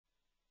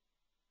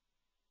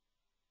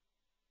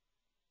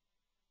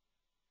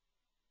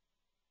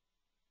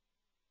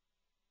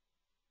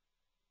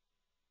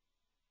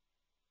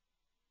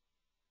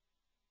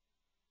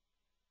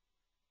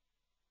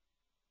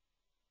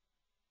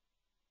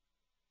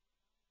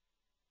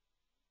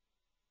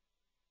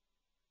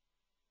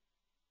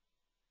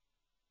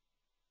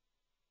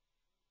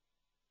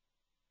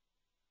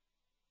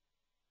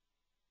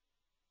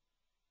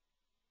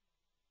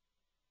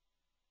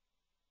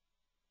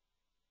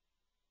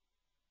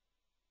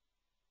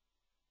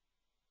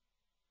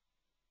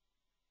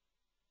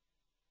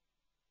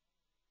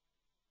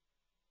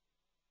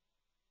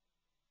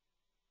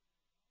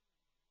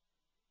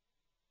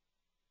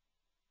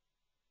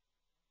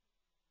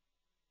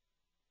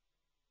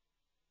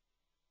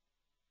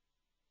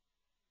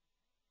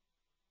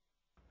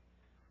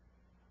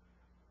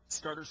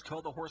Starters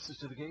call the horses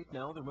to the gate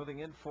now. They're moving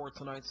in for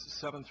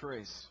tonight's 7th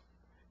race.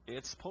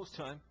 It's post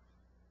time.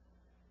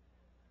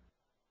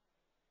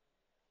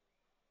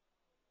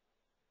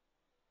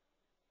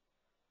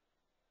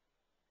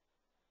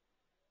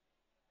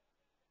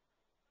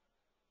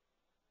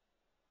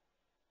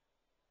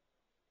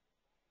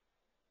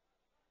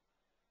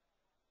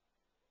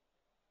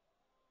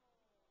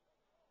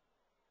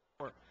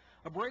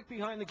 A break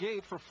behind the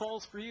gate for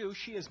Falls for You.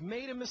 She has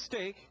made a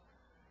mistake.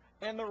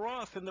 And they're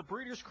off in the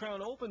Breeders'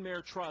 Crown Open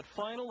Mare Trot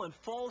final, and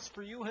Falls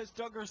for You has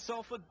dug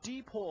herself a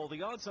deep hole.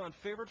 The odds-on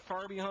favorite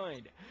far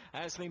behind.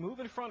 As they move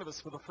in front of us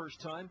for the first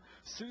time,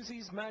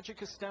 Susie's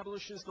Magic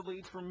establishes the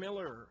lead for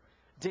Miller.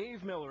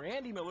 Dave Miller,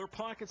 Andy Miller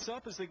pockets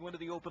up as they go into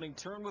the opening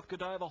turn with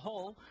Godiva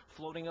Hall.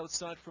 Floating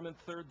outside from in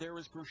third, there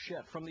is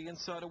Bruchette. From the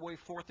inside away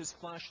fourth is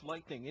Flash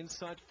Lightning.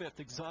 Inside fifth,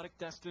 Exotic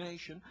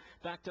Destination.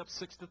 Backed up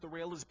sixth at the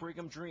rail is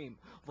Brigham Dream.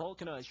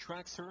 Vulcanized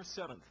tracks her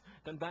seventh.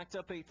 Then backed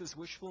up eighth is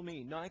Wishful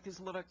Me. Ninth is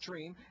Levesque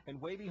Dream. And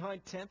way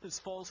behind 10th is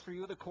Falls for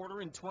You, the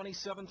quarter in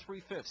 27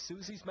 3/5.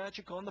 Susie's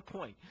Magic on the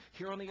point.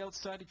 Here on the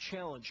outside, a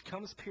challenge.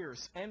 Comes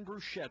Pierce and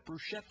Bruchette.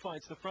 Bruchette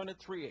finds the front at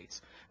 3/8.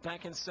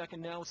 Back in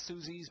second now,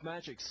 Susie's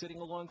Magic. Sitting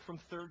along from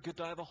third,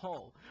 Godiva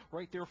Hall.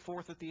 Right there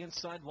fourth at the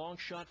inside, Long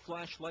Shot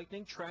Flash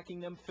Lightning. Tracking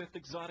them fifth,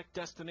 Exotic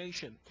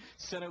Destination.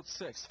 Set out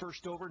sixth.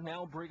 First over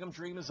now, Brigham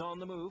Dream is on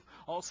the move.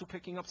 Also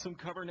picking up some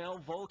cover now,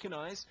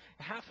 Vulcanized.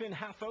 Half in,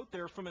 half out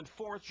there from in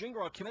fourth.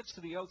 Jingrod commits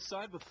to the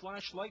outside with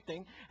Flash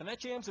Lightning, and that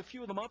jams a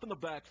few of them up in the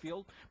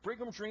backfield.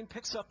 Brigham Dream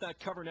picks up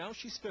that cover now.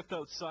 She's fifth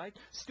outside.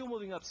 Still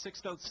moving up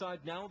sixth outside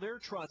now. There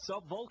trots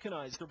up.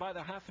 Vulcanized. They're by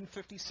the half in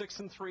 56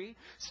 and 3.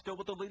 Still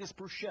with the lead is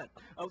Bruchette.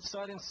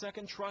 Outside in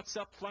second, trots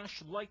up Flash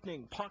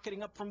Lightning.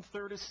 Pocketing up from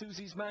third is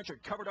Susie's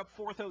Magic. Covered up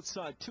fourth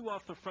outside. Two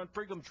off the front.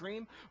 Brigham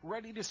Dream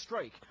ready to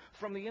strike.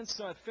 From the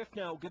inside, fifth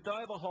now,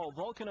 Godiva Hall.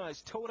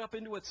 Vulcanized, towed up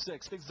into its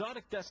sixth.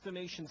 Exotic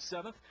Destination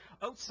seventh.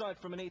 Outside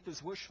from an eighth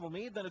is Wishful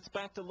Me. Then it's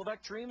back to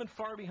Levesque Dream, and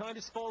far behind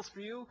is Falls for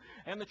You.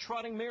 And the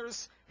trotting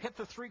mares hit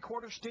the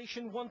three-quarter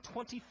station,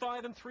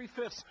 125 and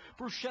 3/5.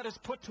 Bruchette is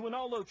put to an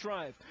all-out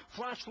drive.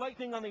 Flash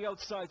Lightning on the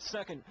outside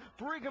second.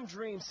 Brigham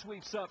Dream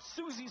sweeps up.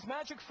 Susie's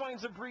Magic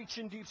finds a breach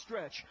in deep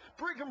stretch.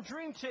 Brigham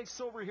Dream takes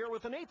over here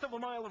with an eighth of a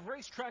mile of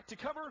racetrack to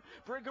cover.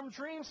 Brigham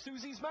Dream,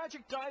 Susie's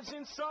Magic dives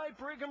inside.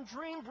 Brigham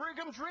Dream,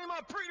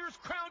 a Breeders'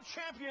 Crown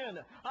champion.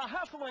 A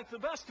half a length the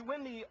best to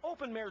win the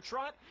Open Mare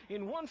Trot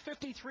in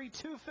 153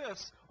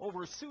 2/5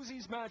 over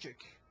Susie's Magic.